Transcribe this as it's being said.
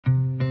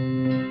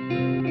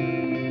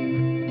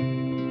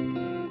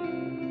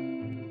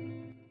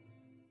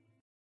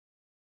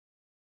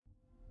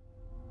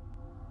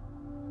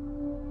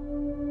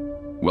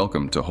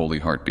Welcome to Holy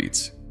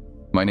Heartbeats.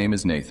 My name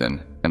is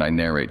Nathan, and I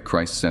narrate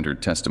Christ-centered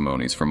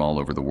testimonies from all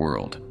over the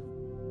world.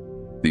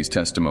 These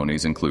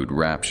testimonies include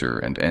rapture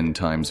and end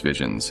times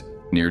visions,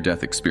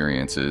 near-death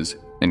experiences,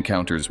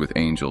 encounters with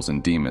angels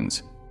and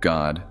demons,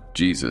 God,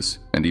 Jesus,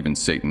 and even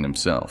Satan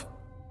himself.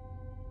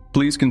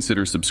 Please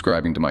consider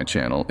subscribing to my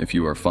channel if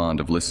you are fond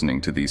of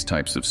listening to these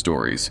types of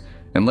stories,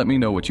 and let me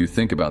know what you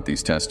think about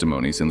these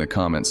testimonies in the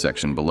comment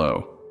section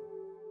below.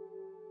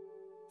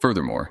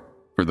 Furthermore,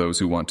 for those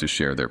who want to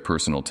share their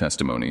personal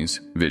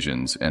testimonies,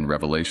 visions, and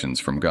revelations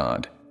from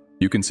God,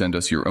 you can send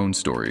us your own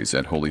stories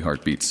at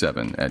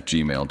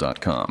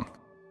holyheartbeat7@gmail.com.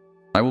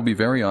 I will be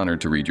very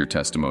honored to read your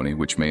testimony,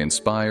 which may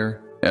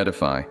inspire,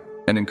 edify,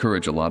 and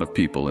encourage a lot of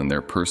people in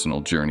their personal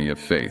journey of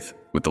faith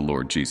with the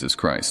Lord Jesus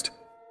Christ.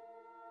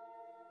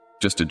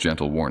 Just a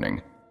gentle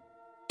warning.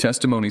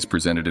 Testimonies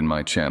presented in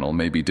my channel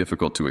may be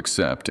difficult to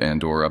accept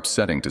and/or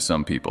upsetting to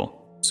some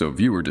people, so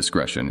viewer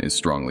discretion is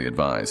strongly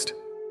advised.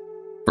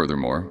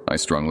 Furthermore, I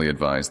strongly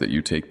advise that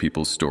you take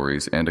people's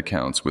stories and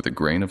accounts with a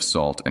grain of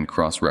salt and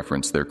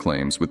cross-reference their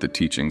claims with the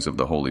teachings of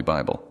the Holy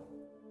Bible.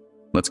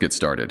 Let's get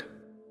started.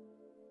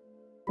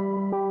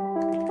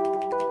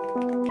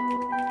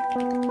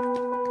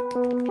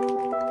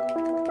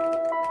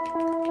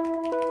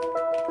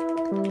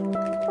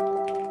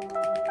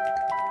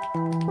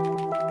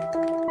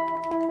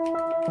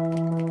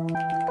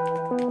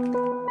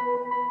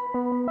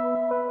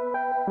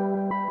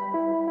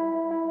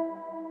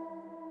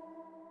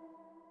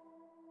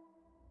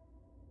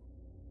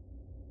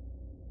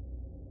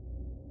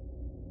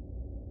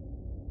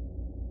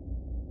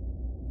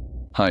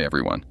 Hi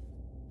everyone.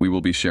 We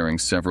will be sharing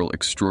several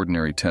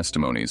extraordinary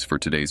testimonies for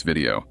today's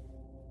video.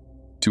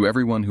 To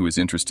everyone who is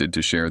interested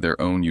to share their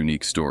own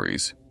unique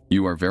stories,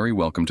 you are very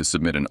welcome to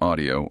submit an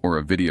audio or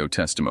a video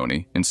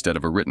testimony instead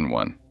of a written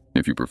one,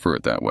 if you prefer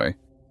it that way.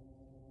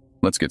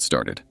 Let's get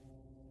started.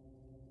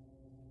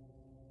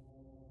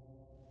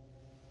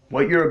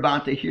 What you're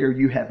about to hear,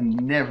 you have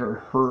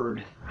never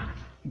heard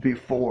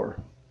before.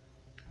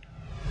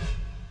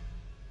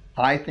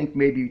 I think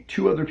maybe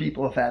two other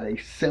people have had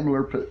a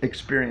similar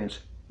experience,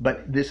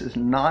 but this is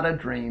not a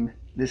dream.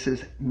 This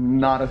is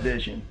not a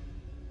vision.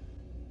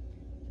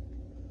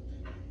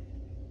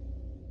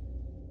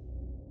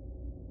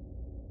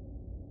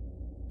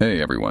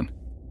 Hey everyone.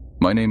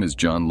 My name is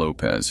John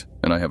Lopez,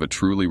 and I have a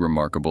truly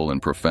remarkable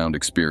and profound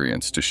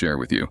experience to share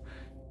with you.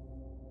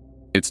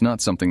 It's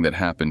not something that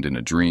happened in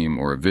a dream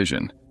or a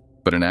vision,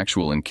 but an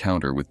actual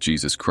encounter with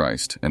Jesus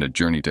Christ and a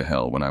journey to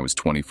hell when I was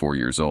 24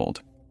 years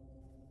old.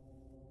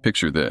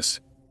 Picture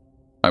this.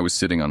 I was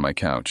sitting on my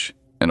couch,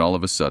 and all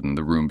of a sudden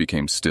the room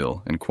became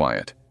still and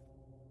quiet.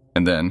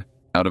 And then,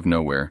 out of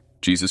nowhere,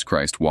 Jesus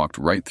Christ walked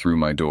right through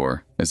my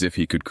door as if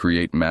he could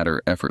create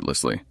matter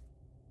effortlessly.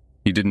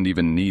 He didn't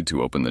even need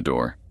to open the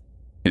door.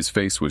 His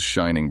face was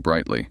shining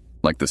brightly,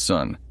 like the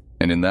sun,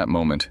 and in that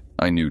moment,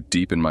 I knew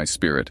deep in my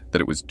spirit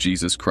that it was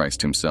Jesus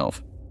Christ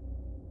himself.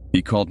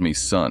 He called me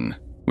son,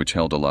 which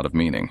held a lot of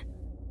meaning.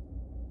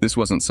 This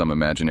wasn't some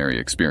imaginary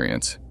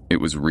experience. It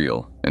was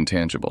real and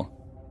tangible.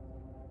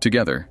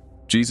 Together,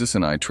 Jesus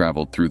and I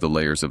traveled through the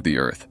layers of the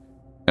earth,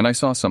 and I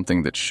saw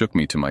something that shook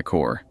me to my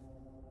core.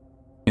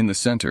 In the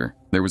center,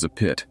 there was a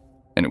pit,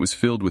 and it was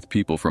filled with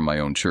people from my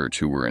own church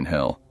who were in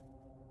hell.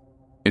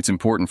 It's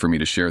important for me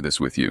to share this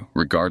with you,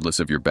 regardless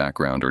of your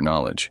background or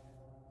knowledge.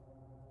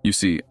 You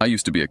see, I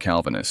used to be a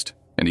Calvinist,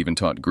 and even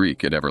taught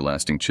Greek at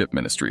Everlasting Chip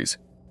Ministries.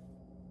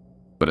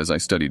 But as I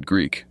studied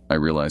Greek, I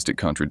realized it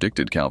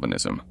contradicted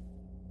Calvinism.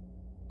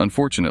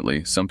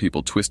 Unfortunately, some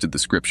people twisted the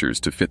scriptures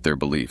to fit their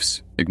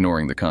beliefs,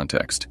 ignoring the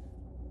context.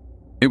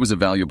 It was a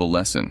valuable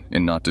lesson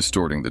in not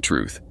distorting the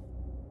truth.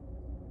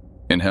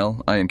 In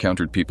hell, I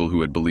encountered people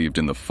who had believed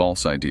in the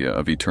false idea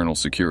of eternal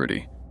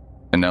security,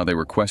 and now they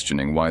were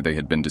questioning why they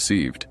had been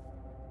deceived.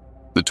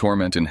 The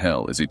torment in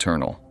hell is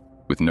eternal,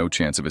 with no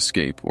chance of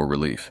escape or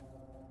relief.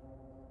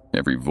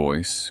 Every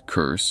voice,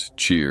 curse,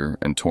 cheer,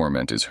 and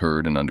torment is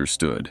heard and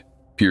understood,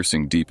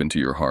 piercing deep into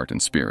your heart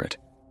and spirit.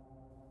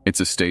 It's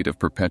a state of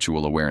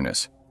perpetual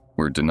awareness,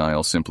 where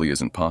denial simply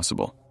isn't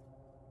possible.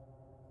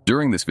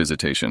 During this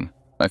visitation,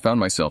 I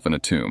found myself in a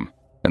tomb,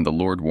 and the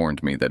Lord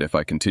warned me that if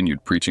I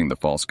continued preaching the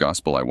false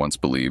gospel I once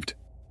believed,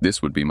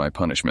 this would be my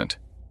punishment.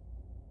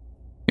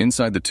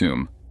 Inside the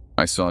tomb,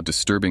 I saw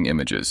disturbing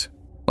images,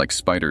 like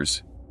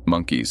spiders,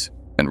 monkeys,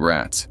 and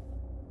rats.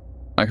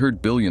 I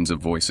heard billions of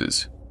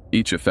voices,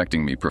 each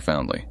affecting me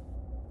profoundly.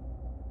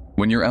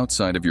 When you're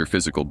outside of your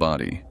physical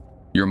body,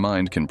 your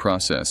mind can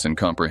process and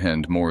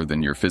comprehend more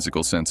than your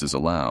physical senses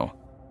allow.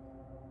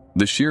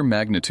 The sheer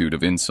magnitude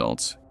of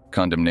insults,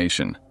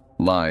 condemnation,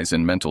 lies,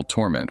 and mental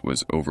torment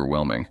was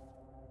overwhelming.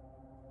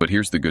 But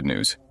here's the good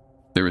news.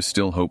 There is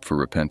still hope for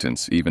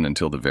repentance even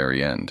until the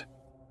very end.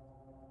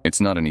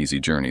 It's not an easy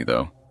journey,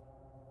 though.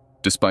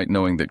 Despite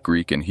knowing that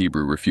Greek and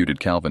Hebrew refuted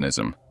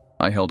Calvinism,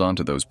 I held on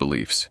to those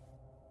beliefs.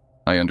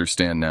 I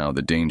understand now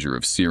the danger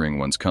of searing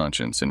one's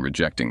conscience and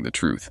rejecting the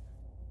truth.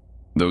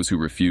 Those who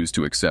refuse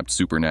to accept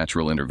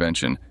supernatural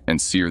intervention and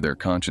sear their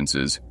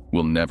consciences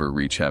will never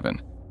reach heaven.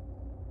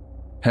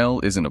 Hell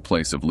isn't a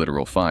place of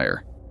literal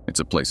fire, It's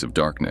a place of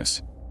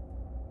darkness.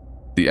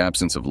 The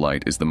absence of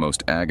light is the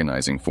most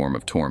agonizing form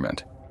of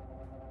torment.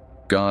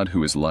 God,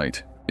 who is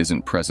light,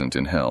 isn't present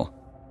in hell.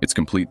 It's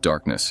complete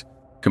darkness,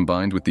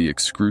 combined with the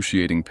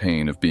excruciating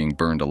pain of being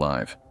burned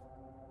alive.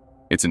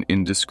 It's an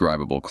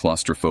indescribable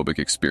claustrophobic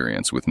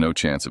experience with no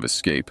chance of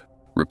escape,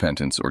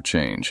 repentance, or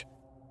change.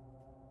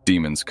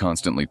 Demons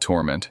constantly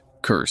torment,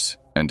 curse,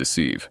 and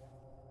deceive.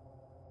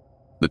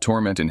 The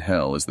torment in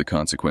hell is the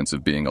consequence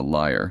of being a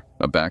liar,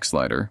 a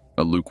backslider,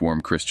 a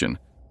lukewarm Christian,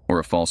 or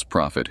a false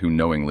prophet who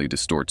knowingly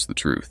distorts the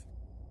truth.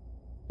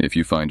 If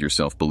you find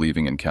yourself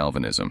believing in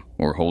Calvinism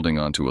or holding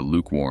on to a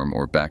lukewarm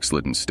or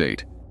backslidden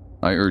state,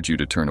 I urge you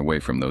to turn away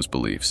from those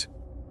beliefs.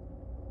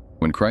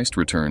 When Christ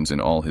returns in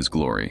all his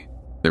glory,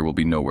 there will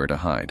be nowhere to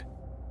hide.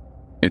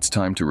 It's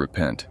time to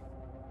repent,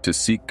 to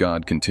seek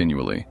God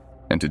continually,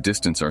 and to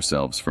distance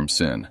ourselves from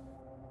sin.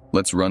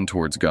 Let's run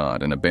towards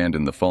God and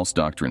abandon the false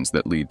doctrines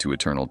that lead to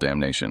eternal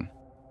damnation.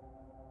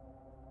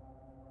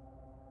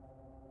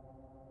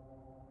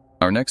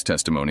 Our next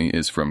testimony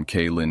is from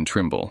Kay Lynn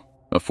Trimble,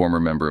 a former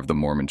member of the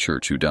Mormon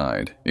Church who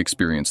died,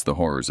 experienced the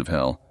horrors of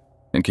hell,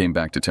 and came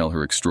back to tell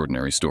her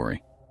extraordinary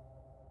story.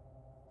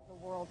 The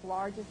world's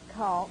largest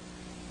cult,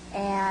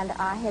 and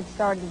I had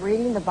started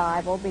reading the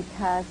Bible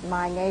because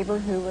my neighbor,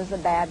 who was a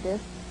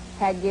Baptist,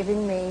 had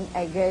given me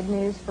a Good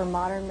News for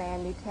Modern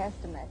Man New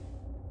Testament.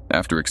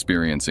 After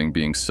experiencing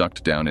being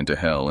sucked down into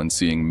hell and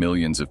seeing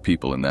millions of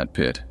people in that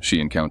pit, she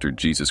encountered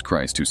Jesus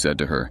Christ, who said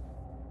to her,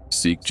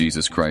 "Seek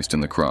Jesus Christ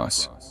and the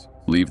cross.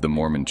 Leave the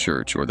Mormon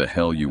Church, or the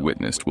hell you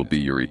witnessed will be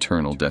your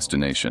eternal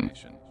destination."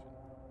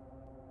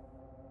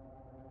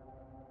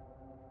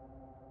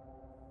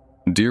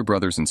 Dear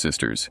brothers and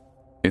sisters,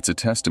 it's a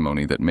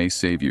testimony that may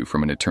save you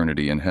from an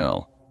eternity in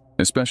hell,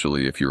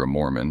 especially if you're a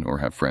Mormon or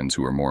have friends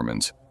who are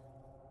Mormons.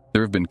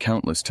 There have been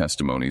countless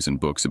testimonies and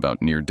books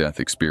about near-death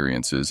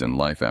experiences and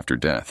life after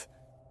death,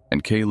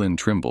 and Kay Lynn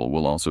Trimble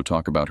will also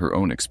talk about her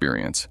own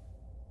experience.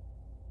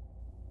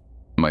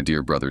 My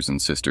dear brothers and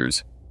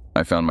sisters,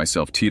 I found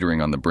myself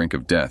teetering on the brink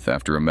of death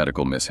after a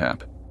medical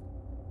mishap.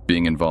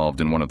 Being involved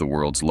in one of the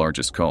world's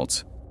largest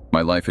cults,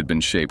 my life had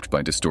been shaped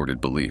by distorted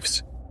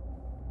beliefs.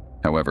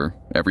 However,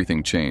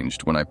 everything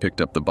changed when I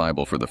picked up the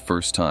Bible for the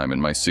first time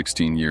in my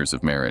 16 years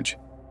of marriage.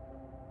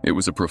 It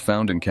was a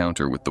profound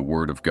encounter with the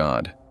Word of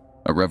God,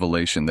 a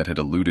revelation that had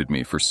eluded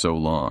me for so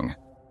long.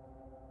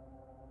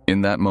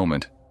 In that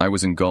moment, I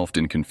was engulfed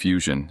in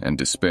confusion and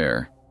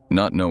despair,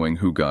 not knowing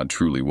who God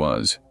truly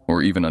was,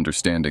 or even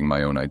understanding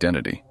my own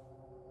identity.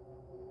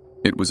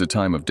 It was a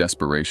time of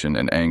desperation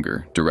and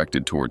anger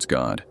directed towards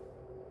God.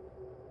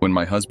 When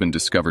my husband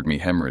discovered me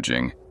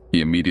hemorrhaging, he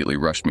immediately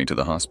rushed me to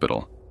the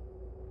hospital.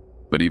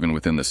 But even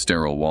within the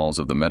sterile walls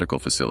of the medical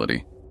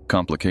facility,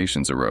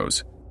 complications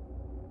arose.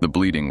 The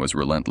bleeding was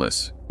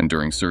relentless, and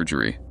during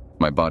surgery,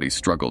 my body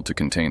struggled to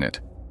contain it.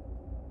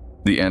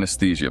 The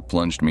anesthesia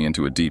plunged me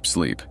into a deep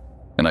sleep,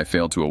 and I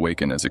failed to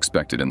awaken as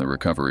expected in the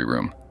recovery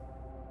room.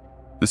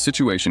 The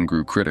situation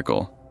grew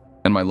critical,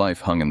 and my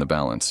life hung in the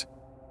balance.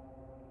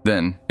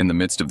 Then, in the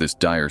midst of this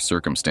dire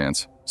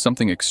circumstance,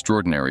 something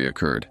extraordinary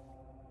occurred.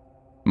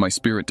 My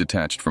spirit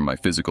detached from my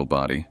physical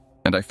body,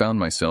 and I found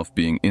myself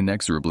being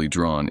inexorably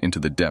drawn into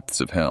the depths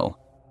of hell.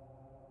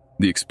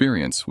 The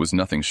experience was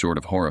nothing short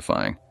of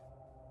horrifying.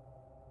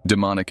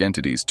 Demonic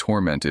entities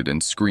tormented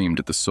and screamed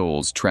at the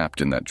souls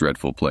trapped in that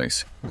dreadful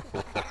place.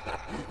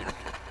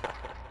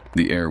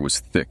 The air was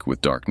thick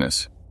with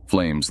darkness,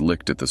 flames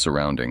licked at the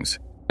surroundings,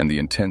 and the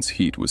intense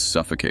heat was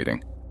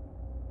suffocating.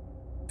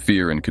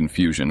 Fear and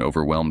confusion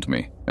overwhelmed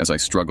me as I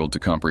struggled to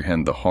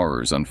comprehend the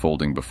horrors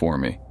unfolding before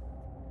me.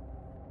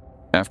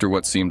 After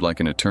what seemed like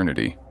an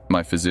eternity,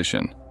 my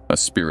physician, a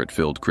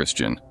spirit-filled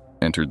Christian,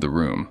 entered the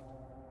room.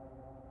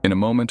 In a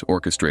moment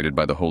orchestrated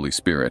by the Holy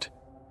Spirit,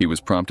 he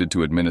was prompted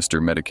to administer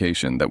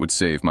medication that would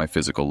save my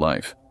physical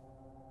life.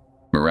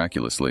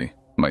 Miraculously,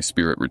 my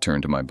spirit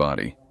returned to my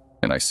body,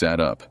 and I sat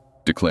up,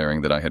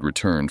 declaring that I had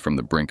returned from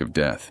the brink of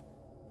death.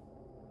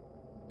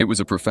 It was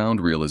a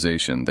profound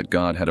realization that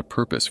God had a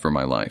purpose for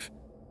my life,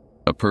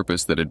 a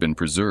purpose that had been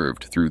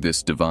preserved through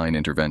this divine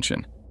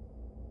intervention.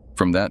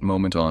 From that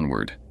moment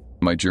onward,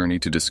 my journey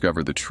to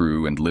discover the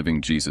true and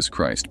living Jesus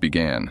Christ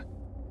began.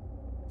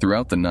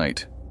 Throughout the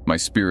night, my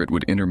spirit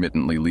would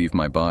intermittently leave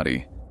my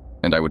body,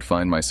 and I would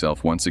find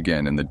myself once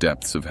again in the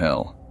depths of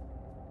hell.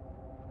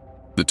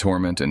 The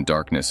torment and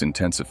darkness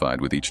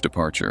intensified with each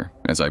departure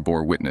as I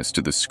bore witness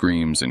to the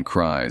screams and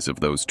cries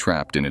of those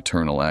trapped in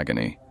eternal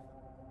agony.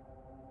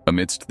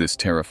 Amidst this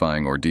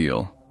terrifying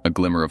ordeal, a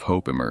glimmer of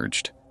hope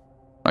emerged.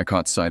 I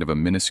caught sight of a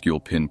minuscule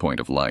pinpoint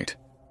of light.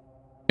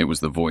 It was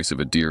the voice of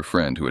a dear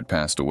friend who had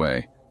passed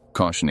away,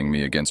 cautioning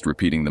me against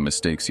repeating the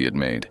mistakes he had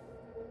made.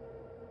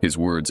 His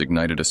words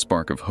ignited a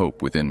spark of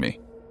hope within me.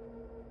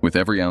 With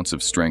every ounce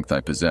of strength I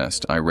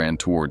possessed, I ran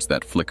towards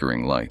that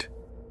flickering light.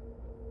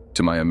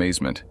 To my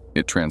amazement,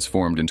 it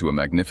transformed into a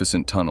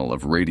magnificent tunnel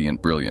of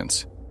radiant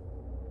brilliance.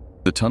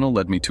 The tunnel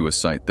led me to a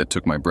sight that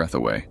took my breath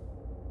away.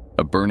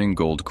 A burning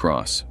gold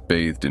cross,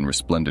 bathed in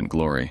resplendent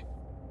glory.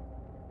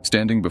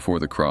 Standing before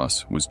the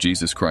cross was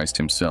Jesus Christ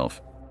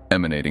himself,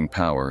 emanating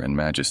power and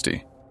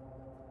majesty.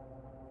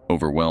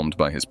 Overwhelmed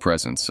by his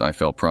presence, I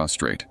fell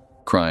prostrate,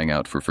 crying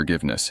out for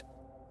forgiveness.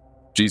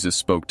 Jesus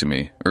spoke to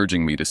me,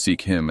 urging me to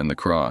seek him and the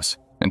cross,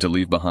 and to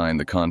leave behind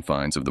the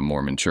confines of the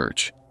Mormon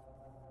Church.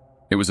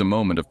 It was a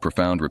moment of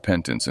profound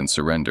repentance and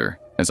surrender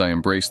as I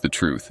embraced the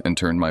truth and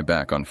turned my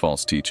back on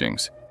false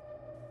teachings.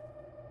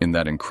 In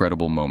that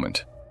incredible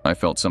moment, I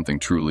felt something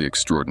truly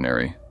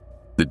extraordinary,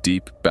 the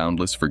deep,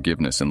 boundless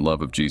forgiveness and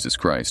love of Jesus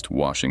Christ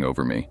washing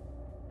over me.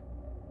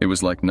 It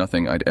was like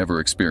nothing I'd ever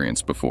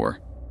experienced before.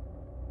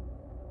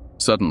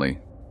 Suddenly,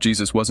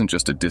 Jesus wasn't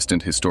just a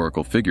distant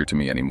historical figure to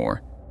me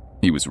anymore.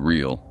 He was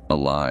real,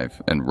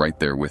 alive, and right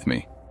there with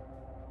me.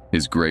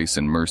 His grace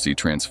and mercy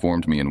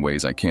transformed me in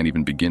ways I can't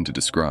even begin to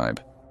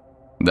describe.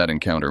 That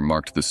encounter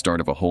marked the start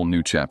of a whole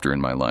new chapter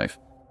in my life.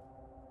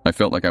 I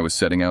felt like I was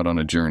setting out on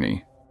a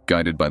journey,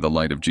 guided by the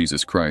light of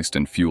Jesus Christ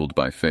and fueled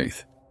by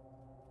faith.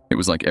 It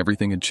was like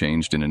everything had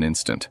changed in an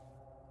instant.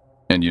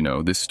 And you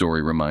know, this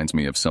story reminds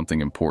me of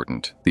something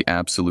important, the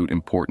absolute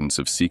importance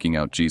of seeking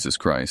out Jesus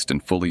Christ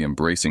and fully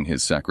embracing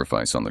his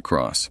sacrifice on the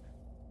cross.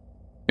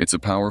 It's a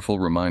powerful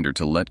reminder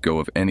to let go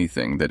of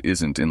anything that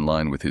isn't in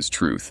line with his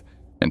truth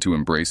and to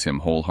embrace him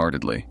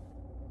wholeheartedly.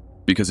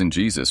 Because in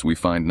Jesus we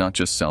find not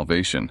just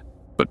salvation,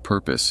 but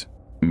purpose,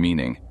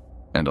 meaning,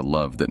 and a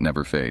love that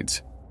never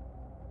fades.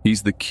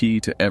 He's the key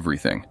to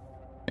everything,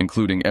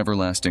 including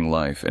everlasting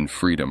life and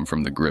freedom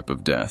from the grip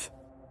of death.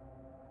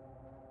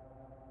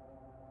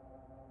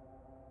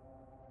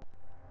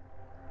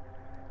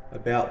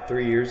 About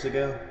 3 years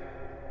ago,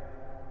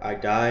 I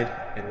died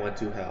and went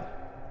to hell.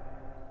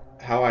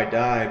 How I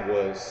died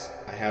was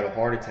I had a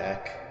heart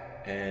attack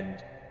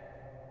and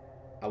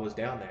I was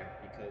down there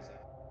because...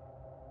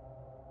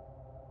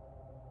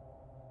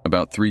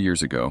 About 3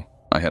 years ago,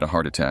 I had a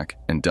heart attack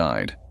and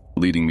died,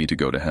 leading me to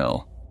go to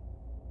hell.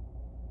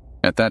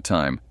 At that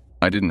time,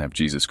 I didn't have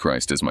Jesus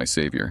Christ as my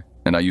savior,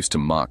 and I used to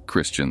mock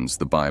Christians,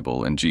 the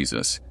Bible, and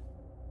Jesus.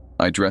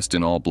 I dressed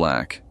in all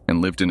black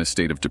and lived in a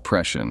state of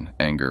depression,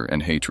 anger,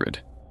 and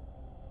hatred.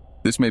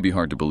 This may be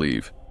hard to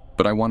believe,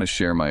 but I want to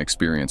share my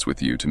experience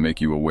with you to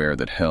make you aware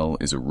that hell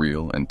is a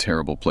real and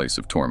terrible place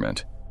of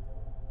torment.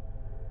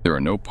 There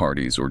are no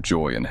parties or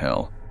joy in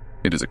hell.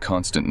 It is a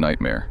constant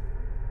nightmare.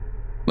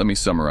 Let me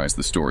summarize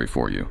the story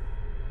for you.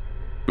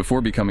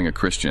 Before becoming a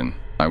Christian,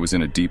 I was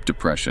in a deep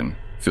depression,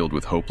 filled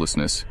with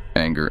hopelessness,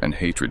 anger, and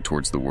hatred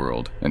towards the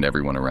world and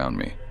everyone around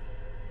me.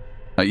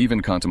 I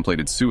even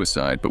contemplated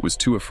suicide but was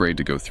too afraid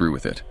to go through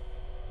with it.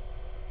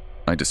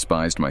 I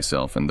despised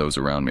myself and those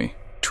around me,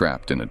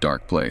 trapped in a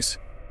dark place.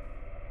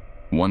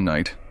 One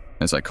night,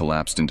 as I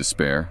collapsed in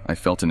despair, I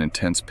felt an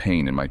intense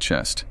pain in my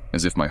chest,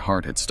 as if my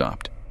heart had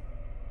stopped.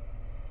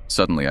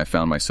 Suddenly, I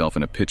found myself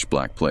in a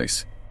pitch-black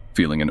place,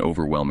 feeling an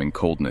overwhelming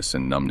coldness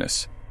and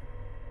numbness.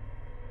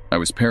 I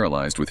was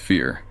paralyzed with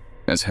fear,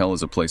 as hell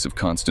is a place of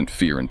constant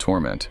fear and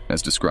torment,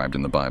 as described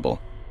in the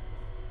Bible.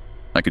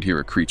 I could hear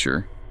a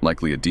creature,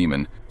 likely a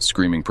demon,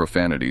 screaming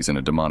profanities in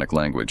a demonic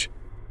language,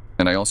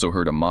 and I also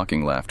heard a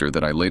mocking laughter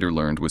that I later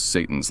learned was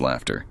Satan's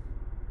laughter.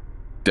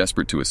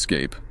 Desperate to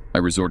escape, I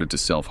resorted to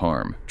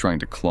self-harm, trying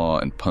to claw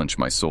and punch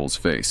my soul's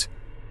face.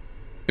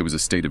 It was a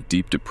state of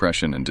deep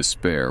depression and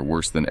despair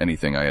worse than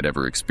anything I had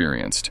ever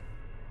experienced.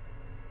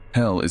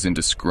 Hell is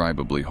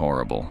indescribably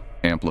horrible,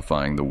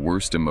 amplifying the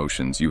worst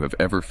emotions you have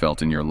ever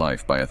felt in your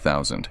life by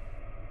 1,000.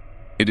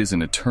 It is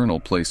an eternal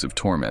place of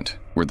torment,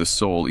 where the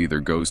soul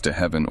either goes to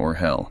heaven or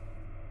hell.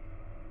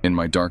 In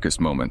my darkest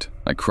moment,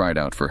 I cried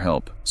out for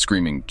help,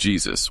 screaming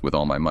 "Jesus" with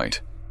all my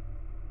might.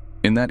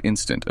 In that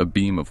instant, a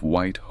beam of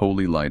white,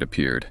 holy light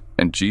appeared,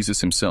 and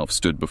Jesus himself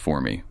stood before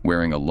me,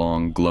 wearing a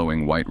long,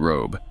 glowing white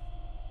robe.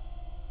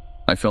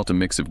 I felt a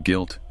mix of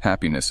guilt,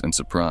 happiness, and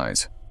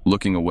surprise,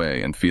 looking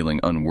away and feeling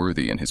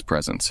unworthy in his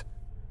presence.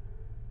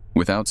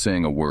 Without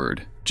saying a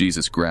word,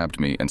 Jesus grabbed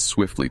me and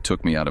swiftly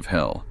took me out of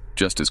hell,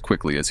 just as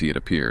quickly as he had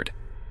appeared.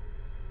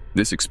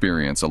 This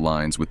experience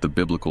aligns with the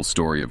biblical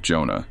story of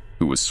Jonah,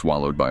 who was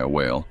swallowed by a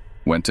whale,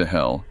 went to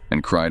hell,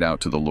 and cried out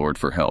to the Lord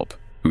for help,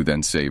 who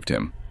then saved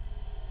him.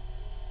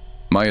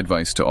 My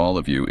advice to all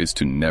of you is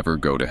to never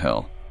go to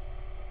hell.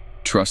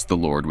 Trust the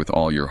Lord with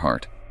all your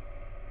heart.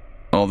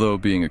 Although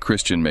being a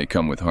Christian may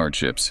come with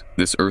hardships,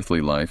 this earthly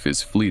life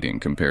is fleeting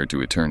compared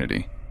to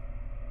eternity.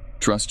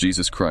 Trust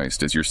Jesus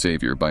Christ as your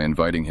Savior by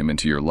inviting him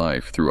into your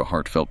life through a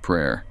heartfelt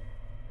prayer.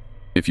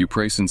 If you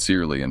pray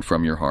sincerely and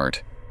from your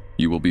heart,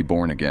 you will be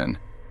born again,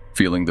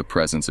 feeling the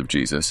presence of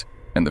Jesus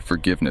and the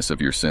forgiveness of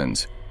your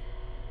sins.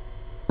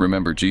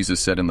 Remember,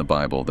 Jesus said in the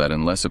Bible that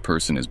unless a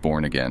person is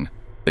born again,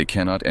 they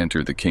cannot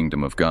enter the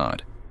kingdom of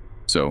God.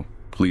 So,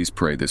 please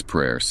pray this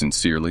prayer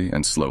sincerely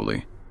and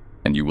slowly,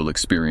 and you will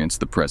experience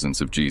the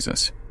presence of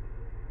Jesus.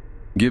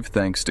 Give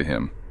thanks to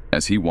him,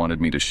 as he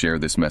wanted me to share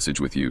this message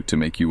with you to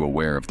make you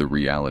aware of the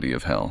reality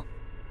of hell.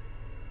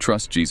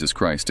 Trust Jesus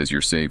Christ as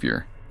your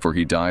Savior, for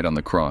he died on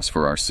the cross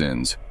for our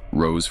sins,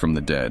 rose from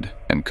the dead,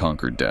 and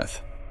conquered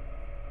death.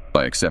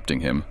 By accepting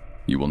him,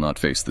 you will not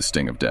face the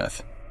sting of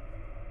death.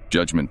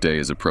 Judgment Day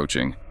is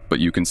approaching, but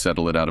you can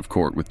settle it out of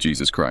court with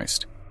Jesus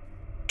Christ.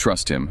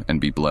 Trust him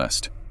and be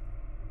blessed.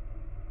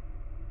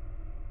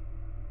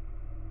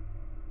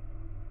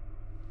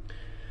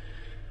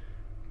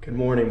 Good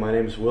morning, my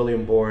name is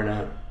William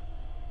Borenat.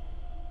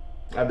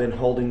 I've been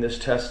holding this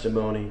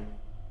testimony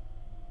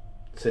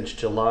since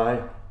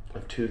July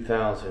of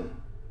 2000.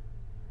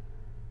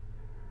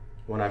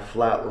 When I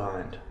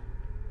flatlined,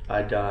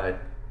 I died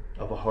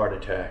of a heart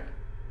attack.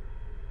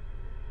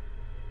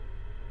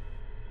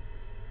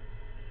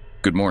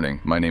 Good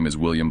morning, my name is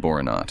William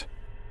Borenat.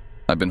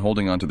 I've been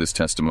holding on to this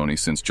testimony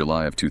since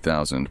July of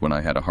 2000 when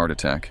I had a heart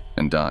attack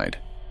and died.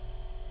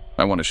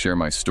 I want to share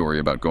my story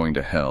about going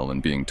to hell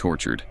and being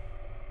tortured.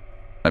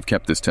 I've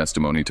kept this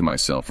testimony to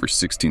myself for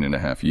 16 and a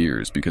half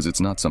years because it's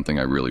not something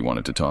I really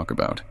wanted to talk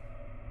about.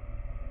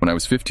 When I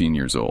was 15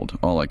 years old,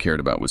 all I cared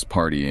about was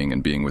partying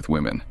and being with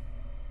women.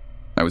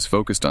 I was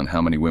focused on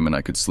how many women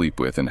I could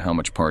sleep with and how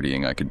much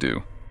partying I could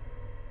do.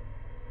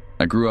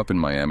 I grew up in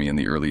Miami in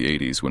the early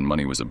 80s when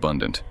money was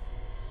abundant,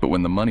 but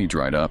when the money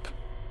dried up,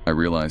 I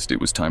realized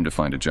it was time to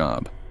find a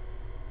job.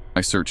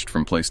 I searched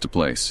from place to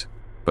place,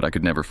 but I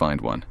could never find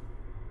one.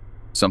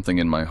 Something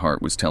in my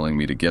heart was telling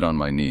me to get on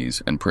my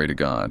knees and pray to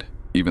God,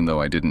 even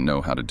though I didn't know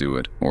how to do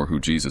it or who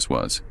Jesus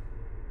was.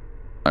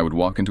 I would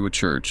walk into a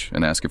church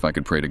and ask if I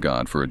could pray to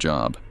God for a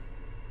job.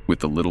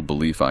 With the little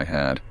belief I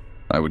had,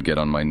 I would get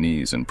on my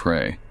knees and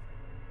pray.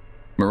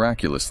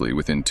 Miraculously,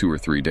 within 2 or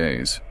 3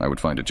 days, I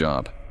would find a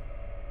job.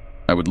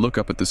 I would look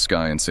up at the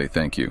sky and say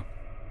thank you,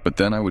 but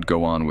then I would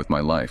go on with my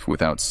life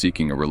without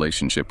seeking a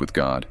relationship with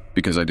God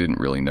because I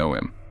didn't really know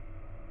Him.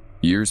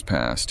 Years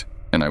passed,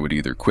 and I would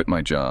either quit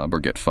my job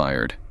or get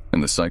fired,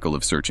 and the cycle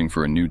of searching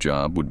for a new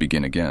job would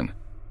begin again.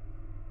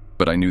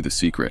 But I knew the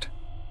secret.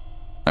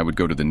 I would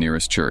go to the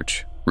nearest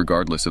church,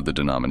 regardless of the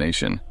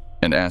denomination,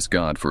 and ask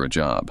God for a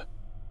job.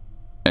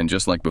 And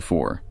just like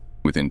before,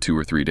 within 2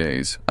 or 3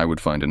 days, I would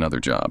find another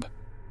job.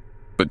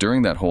 But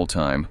during that whole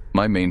time,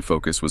 my main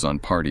focus was on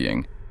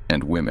partying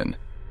and women.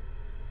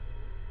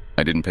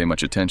 I didn't pay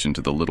much attention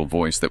to the little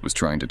voice that was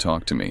trying to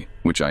talk to me,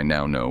 which I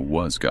now know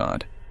was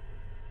God.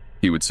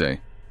 He would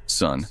say,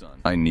 "Son,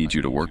 I need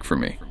you to work for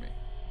me."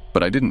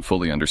 But I didn't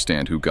fully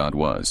understand who God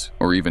was,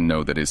 or even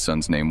know that His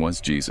Son's name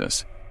was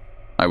Jesus.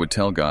 I would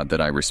tell God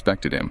that I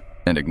respected Him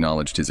and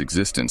acknowledged His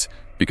existence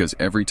because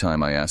every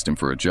time I asked Him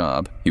for a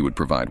job, He would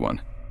provide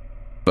one.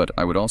 But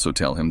I would also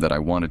tell Him that I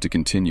wanted to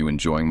continue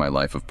enjoying my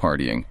life of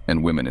partying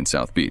and women in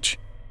South Beach.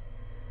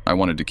 I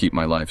wanted to keep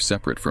my life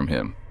separate from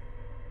Him.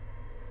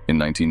 In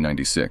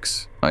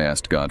 1996, I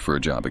asked God for a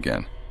job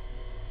again.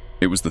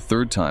 It was the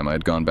 3rd time I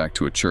had gone back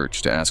to a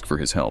church to ask for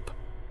His help.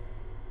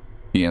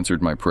 He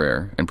answered my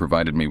prayer and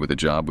provided me with a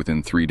job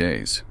within 3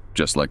 days,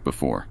 just like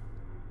before.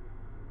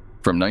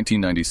 From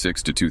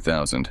 1996 to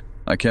 2000,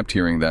 I kept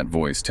hearing that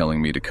voice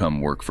telling me to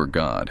come work for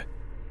God.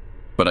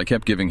 But I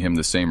kept giving Him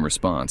the same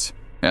response,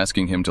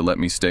 asking Him to let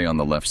me stay on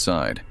the left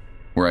side,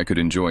 where I could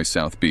enjoy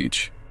South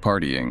Beach,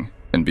 partying,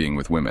 and being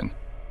with women.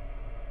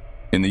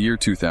 In the year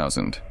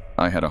 2000,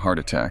 I had a heart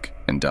attack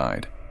and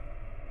died.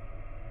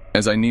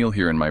 As I kneel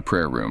here in my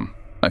prayer room,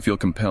 I feel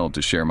compelled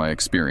to share my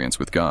experience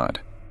with God.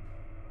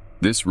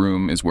 This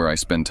room is where I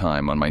spend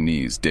time on my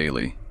knees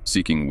daily,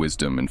 seeking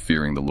wisdom and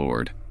fearing the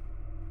Lord.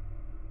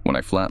 When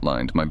I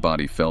flatlined, my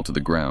body fell to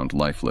the ground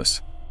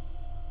lifeless.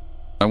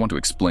 I want to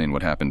explain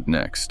what happened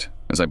next,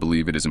 as I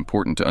believe it is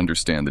important to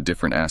understand the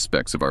different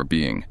aspects of our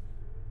being.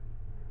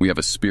 We have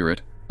a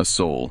spirit, a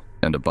soul,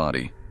 and a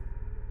body.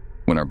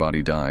 When our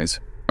body dies,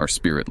 our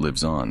spirit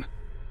lives on.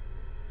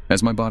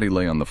 As my body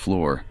lay on the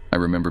floor, I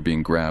remember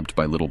being grabbed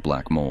by little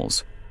black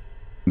moles.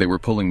 They were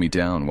pulling me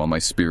down while my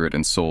spirit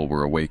and soul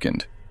were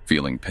awakened,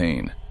 feeling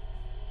pain.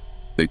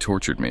 They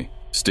tortured me,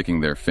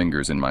 sticking their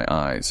fingers in my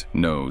eyes,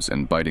 nose,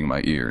 and biting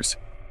my ears.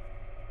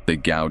 They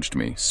gouged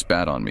me,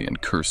 spat on me,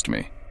 and cursed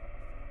me.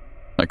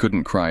 I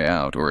couldn't cry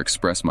out or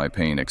express my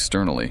pain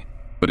externally,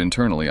 but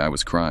internally I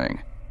was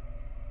crying.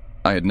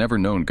 I had never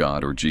known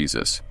God or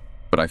Jesus,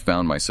 but I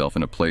found myself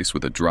in a place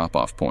with a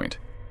drop-off point.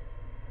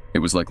 It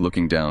was like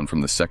looking down from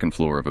the 2nd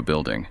floor of a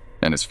building,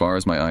 and as far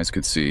as my eyes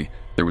could see,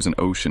 there was an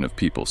ocean of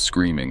people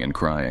screaming and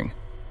crying.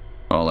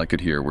 All I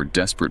could hear were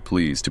desperate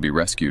pleas to be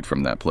rescued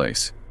from that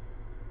place.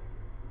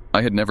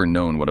 I had never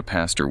known what a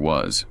pastor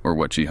was or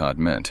what jihad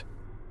meant.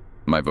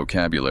 My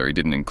vocabulary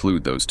didn't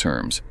include those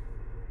terms.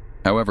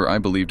 However, I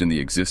believed in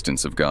the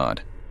existence of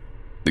God.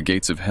 The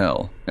gates of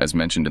hell, as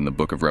mentioned in the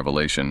book of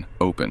Revelation,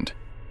 opened,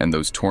 and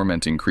those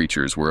tormenting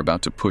creatures were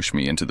about to push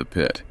me into the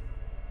pit.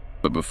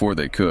 But before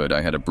they could,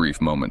 I had a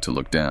brief moment to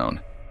look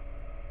down.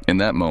 In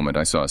that moment,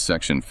 I saw a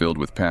section filled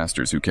with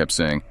pastors who kept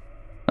saying,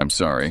 "I'm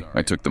sorry,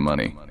 I took the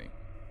money."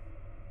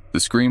 The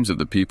screams of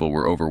the people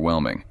were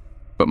overwhelming,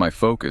 but my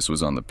focus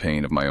was on the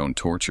pain of my own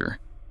torture.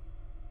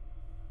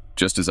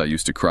 Just as I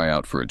used to cry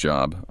out for a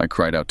job, I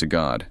cried out to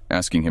God,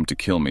 asking Him to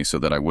kill me so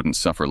that I wouldn't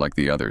suffer like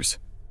the others.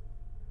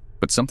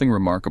 But something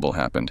remarkable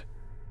happened.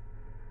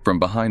 From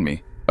behind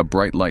me, a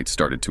bright light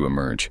started to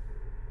emerge.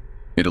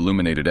 It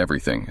illuminated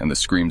everything, and the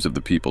screams of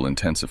the people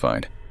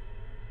intensified.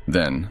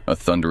 Then, a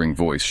thundering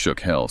voice shook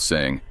hell,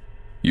 saying,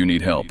 "You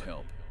need help."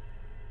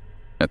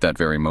 At that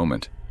very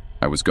moment,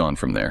 I was gone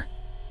from there.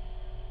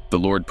 The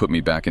Lord put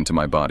me back into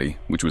my body,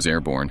 which was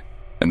airborne,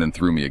 and then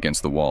threw me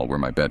against the wall where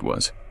my bed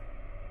was.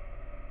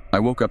 I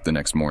woke up the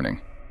next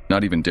morning,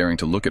 not even daring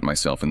to look at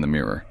myself in the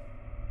mirror.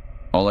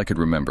 All I could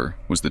remember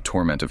was the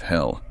torment of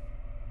hell.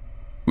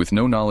 With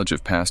no knowledge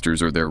of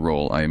pastors or their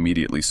role, I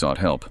immediately sought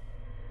help.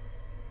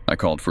 I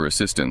called for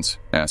assistance,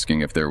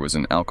 asking if there was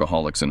an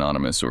Alcoholics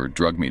Anonymous or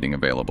drug meeting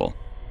available.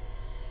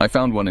 I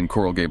found one in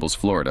Coral Gables,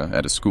 Florida,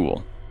 at a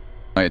school.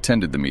 I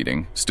attended the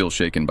meeting, still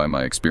shaken by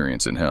my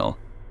experience in hell.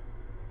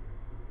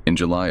 In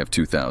July of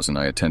 2000,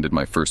 I attended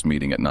my first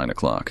meeting at 9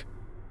 o'clock.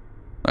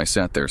 I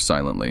sat there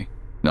silently,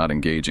 not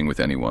engaging with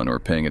anyone or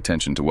paying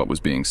attention to what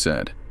was being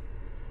said.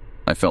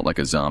 I felt like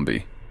a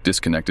zombie,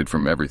 disconnected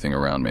from everything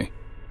around me.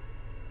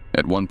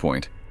 At one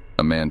point,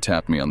 a man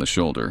tapped me on the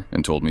shoulder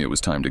and told me it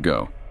was time to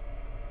go.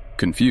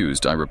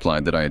 Confused, I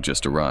replied that I had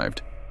just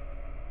arrived.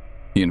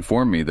 He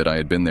informed me that I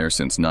had been there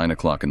since 9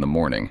 o'clock in the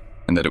morning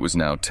and that it was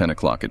now 10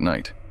 o'clock at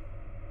night.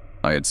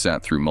 I had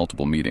sat through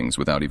multiple meetings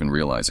without even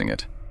realizing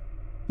it.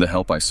 The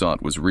help I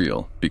sought was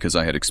real because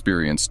I had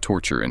experienced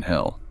torture in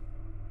hell.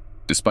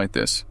 Despite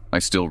this, I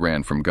still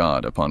ran from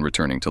God upon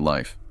returning to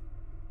life.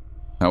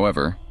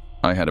 However,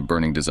 I had a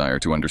burning desire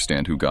to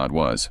understand who God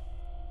was.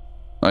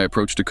 I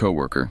approached a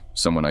coworker,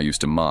 someone I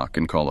used to mock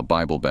and call a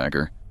Bible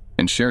bagger,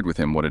 and shared with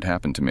him what had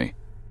happened to me.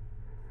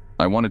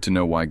 I wanted to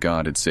know why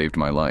God had saved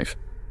my life.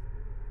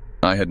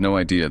 I had no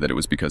idea that it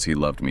was because He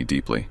loved me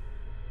deeply.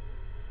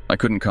 I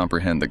couldn't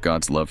comprehend that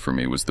God's love for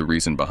me was the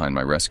reason behind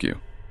my rescue.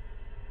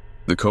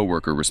 The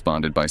coworker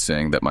responded by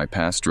saying that my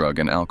past drug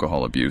and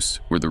alcohol abuse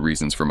were the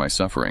reasons for my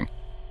suffering.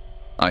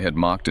 I had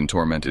mocked and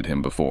tormented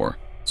him before,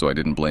 so I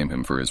didn't blame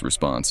him for his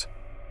response.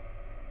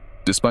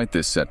 Despite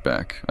this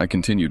setback, I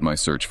continued my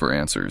search for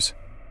answers.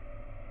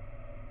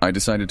 I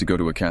decided to go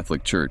to a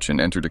Catholic church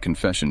and entered a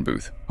confession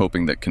booth,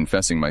 hoping that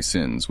confessing my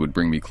sins would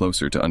bring me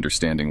closer to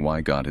understanding why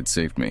God had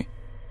saved me.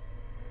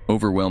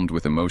 Overwhelmed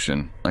with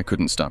emotion, I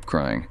couldn't stop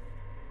crying.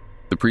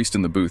 The priest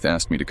in the booth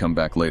asked me to come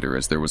back later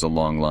as there was a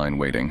long line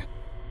waiting.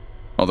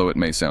 Although it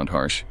may sound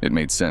harsh, it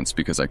made sense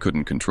because I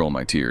couldn't control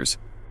my tears.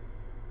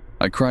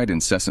 I cried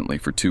incessantly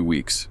for 2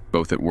 weeks,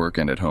 both at work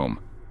and at home.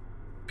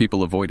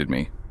 People avoided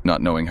me,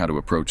 not knowing how to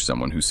approach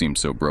someone who seemed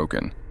so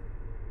broken.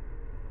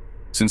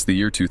 Since the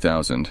year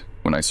 2000,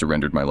 when I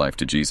surrendered my life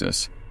to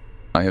Jesus,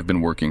 I have been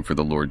working for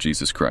the Lord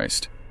Jesus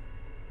Christ.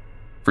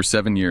 For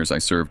 7 years I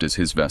served as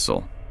His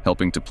vessel,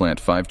 helping to plant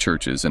 5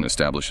 churches and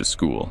establish a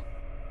school.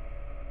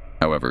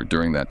 However,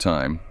 during that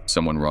time,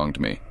 someone wronged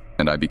me,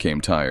 and I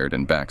became tired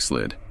and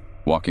backslid,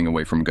 walking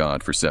away from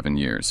God for 7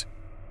 years.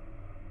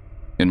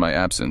 In my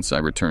absence, I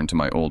returned to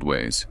my old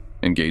ways,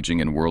 engaging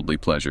in worldly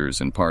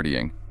pleasures and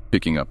partying,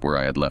 picking up where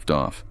I had left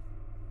off.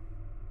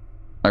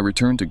 I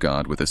returned to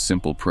God with a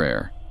simple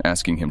prayer,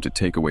 asking Him to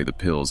take away the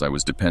pills I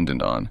was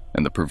dependent on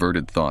and the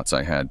perverted thoughts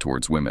I had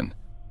towards women.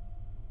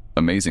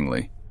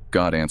 Amazingly,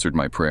 God answered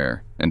my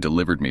prayer and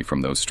delivered me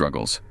from those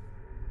struggles.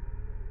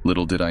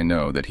 Little did I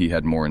know that He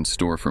had more in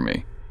store for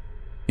me.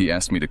 He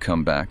asked me to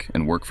come back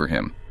and work for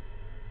Him.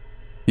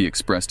 He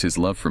expressed His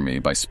love for me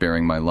by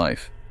sparing my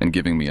life and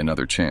giving me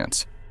another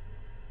chance.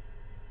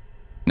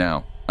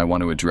 Now, I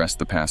want to address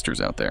the pastors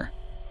out there.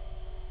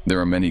 There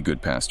are many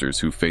good pastors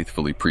who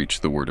faithfully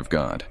preach the Word of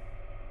God,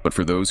 but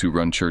for those who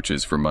run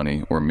churches for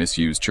money or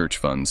misuse church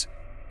funds,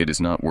 it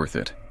is not worth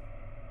it.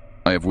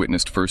 I have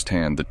witnessed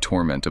firsthand the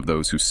torment of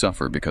those who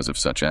suffer because of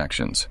such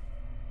actions.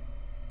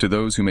 To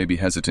those who may be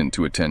hesitant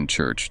to attend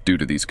church due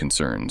to these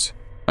concerns,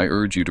 I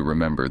urge you to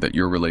remember that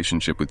your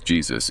relationship with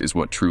Jesus is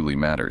what truly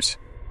matters.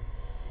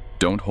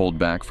 Don't hold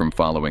back from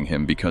following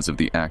Him because of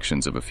the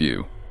actions of a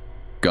few.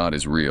 God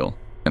is real,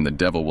 and the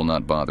devil will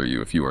not bother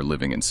you if you are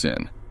living in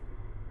sin.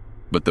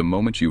 But the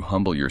moment you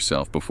humble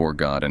yourself before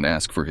God and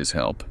ask for His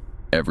help,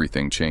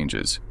 everything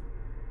changes.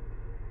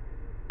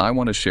 I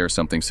want to share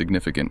something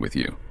significant with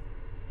you.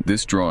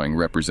 This drawing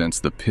represents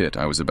the pit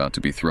I was about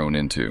to be thrown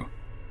into.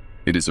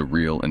 It is a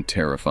real and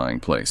terrifying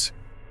place.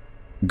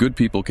 Good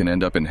people can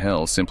end up in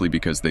hell simply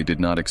because they did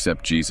not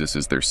accept Jesus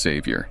as their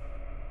Savior.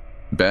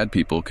 Bad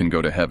people can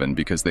go to heaven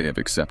because they have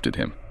accepted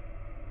Him.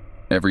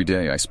 Every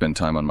day I spend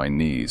time on my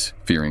knees,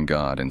 fearing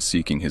God and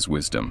seeking His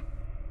wisdom.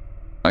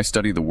 I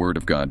study the Word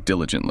of God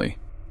diligently,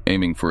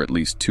 aiming for at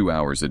least 2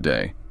 hours a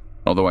day,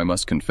 although I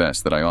must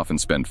confess that I often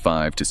spend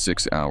 5 to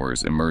 6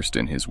 hours immersed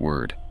in His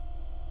Word.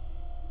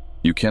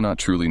 You cannot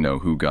truly know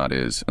who God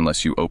is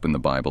unless you open the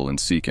Bible and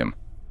seek Him.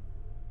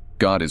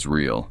 God is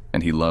real,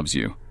 and He loves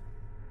you.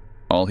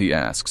 All He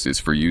asks is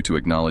for you to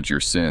acknowledge your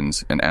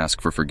sins and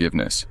ask for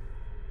forgiveness.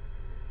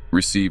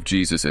 Receive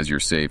Jesus as your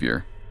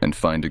Savior, and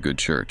find a good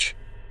church.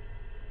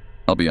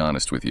 I'll be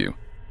honest with you,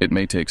 it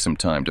may take some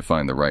time to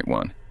find the right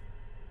one.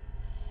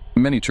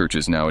 Many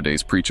churches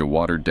nowadays preach a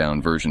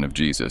watered-down version of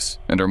Jesus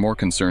and are more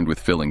concerned with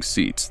filling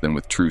seats than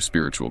with true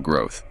spiritual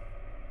growth.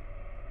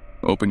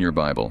 Open your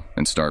Bible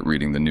and start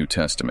reading the New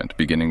Testament,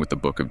 beginning with the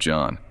book of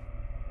John.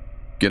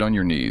 Get on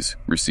your knees,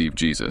 receive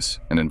Jesus,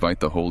 and invite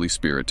the Holy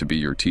Spirit to be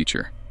your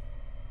teacher.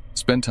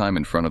 Spend time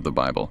in front of the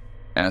Bible,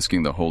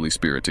 asking the Holy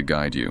Spirit to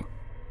guide you.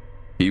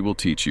 He will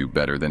teach you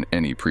better than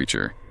any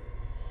preacher.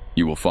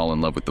 You will fall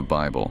in love with the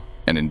Bible,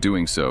 and in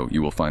doing so,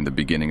 you will find the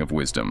beginning of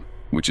wisdom,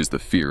 which is the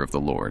fear of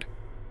the Lord.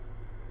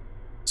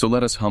 So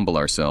let us humble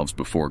ourselves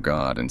before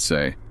God and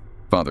say,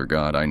 Father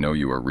God, I know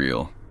you are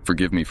real.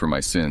 Forgive me for my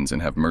sins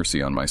and have mercy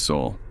on my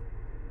soul.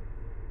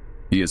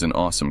 He is an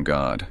awesome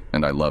God,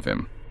 and I love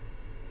him.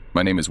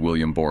 My name is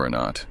William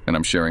Boronat, and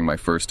I'm sharing my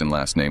first and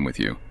last name with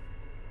you.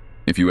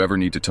 If you ever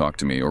need to talk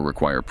to me or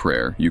require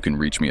prayer, you can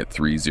reach me at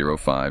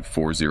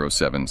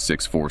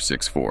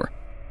 305-407-6464.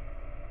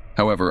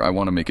 However, I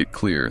want to make it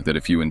clear that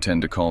if you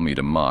intend to call me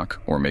to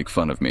mock or make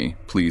fun of me,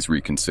 please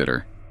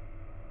reconsider.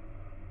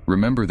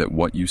 Remember that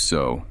what you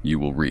sow, you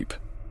will reap.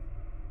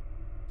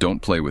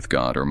 Don't play with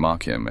God or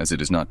mock him, as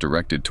it is not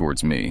directed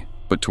towards me,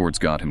 but towards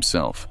God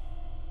himself.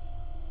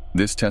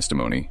 This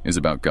testimony is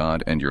about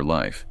God and your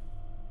life.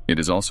 It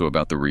is also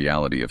about the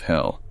reality of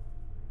hell.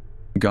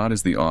 God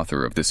is the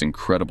author of this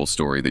incredible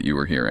story that you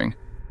are hearing.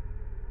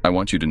 I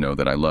want you to know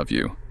that I love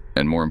you,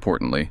 and more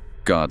importantly,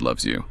 God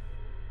loves you.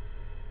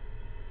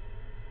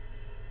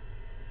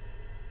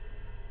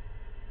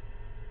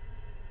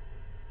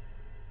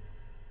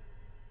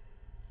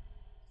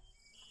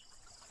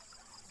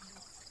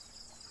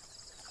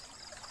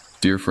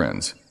 Dear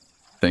friends,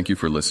 thank you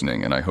for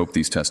listening, and I hope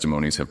these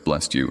testimonies have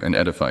blessed you and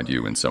edified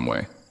you in some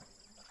way.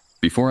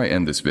 Before I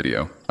end this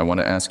video, I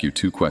want to ask you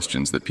two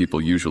questions that people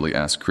usually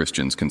ask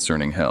Christians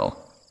concerning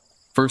hell.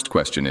 First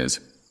question is,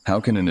 how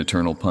can an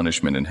eternal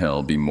punishment in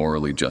hell be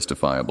morally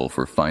justifiable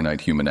for finite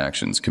human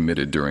actions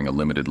committed during a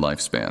limited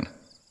lifespan?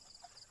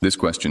 This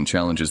question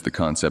challenges the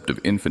concept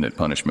of infinite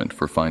punishment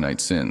for finite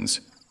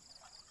sins.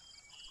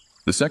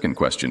 The second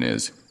question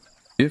is,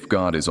 if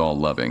God is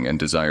all-loving and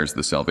desires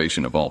the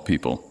salvation of all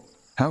people,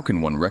 how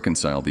can one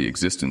reconcile the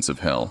existence of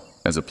hell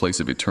as a place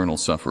of eternal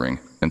suffering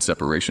and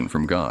separation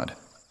from God?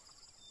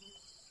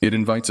 It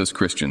invites us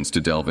Christians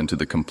to delve into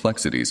the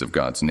complexities of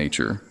God's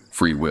nature,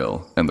 free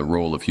will, and the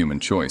role of human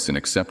choice in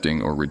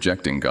accepting or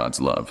rejecting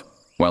God's love,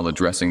 while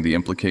addressing the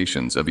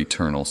implications of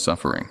eternal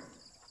suffering.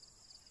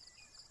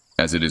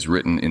 As it is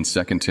written in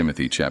 2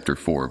 Timothy chapter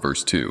 4,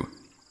 verse 2,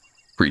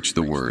 "Preach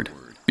the word,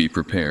 be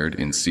prepared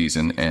in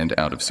season and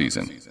out of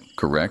season,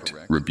 correct,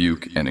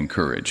 rebuke, and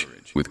encourage,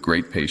 with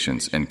great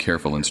patience and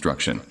careful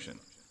instruction."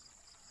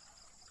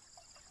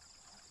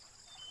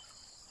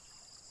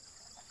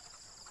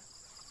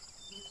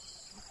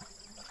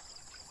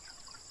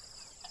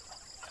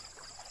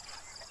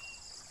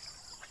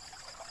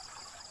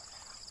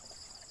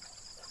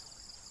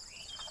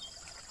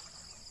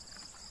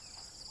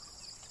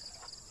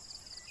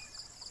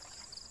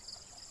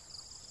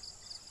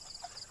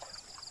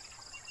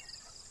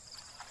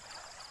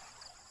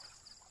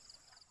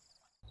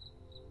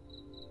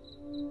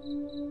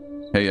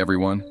 Hey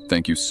everyone,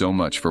 thank you so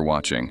much for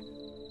watching.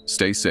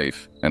 Stay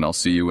safe, and I'll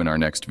see you in our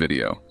next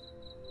video.